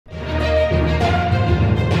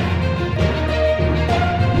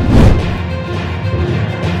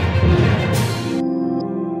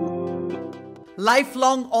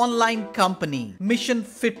lifelong online company, Mission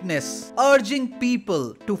Fitness, urging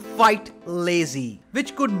people to fight lazy,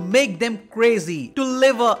 which could make them crazy to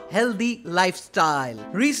live a healthy lifestyle.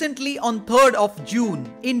 Recently on 3rd of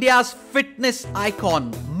June, India's fitness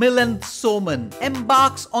icon Milind Soman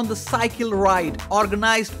embarks on the cycle ride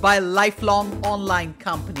organized by a lifelong online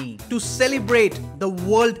company to celebrate the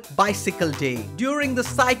World Bicycle Day. During the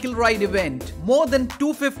cycle ride event, more than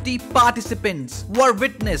 250 participants were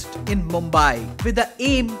witnessed in Mumbai with the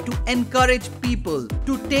aim to encourage people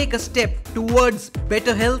to take a step towards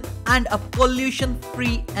better health and a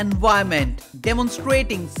pollution-free environment,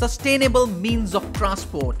 demonstrating sustainable means of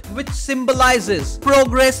transport, which symbolizes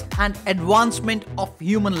progress and advancement of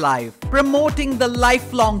human life. Promoting the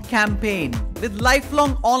lifelong campaign with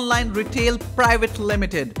Lifelong Online Retail Private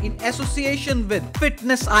Limited in association with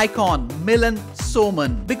fitness icon Milind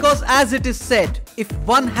Soman. Because as it is said, if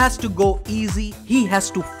one has to go easy, he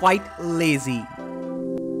has to fight lazy.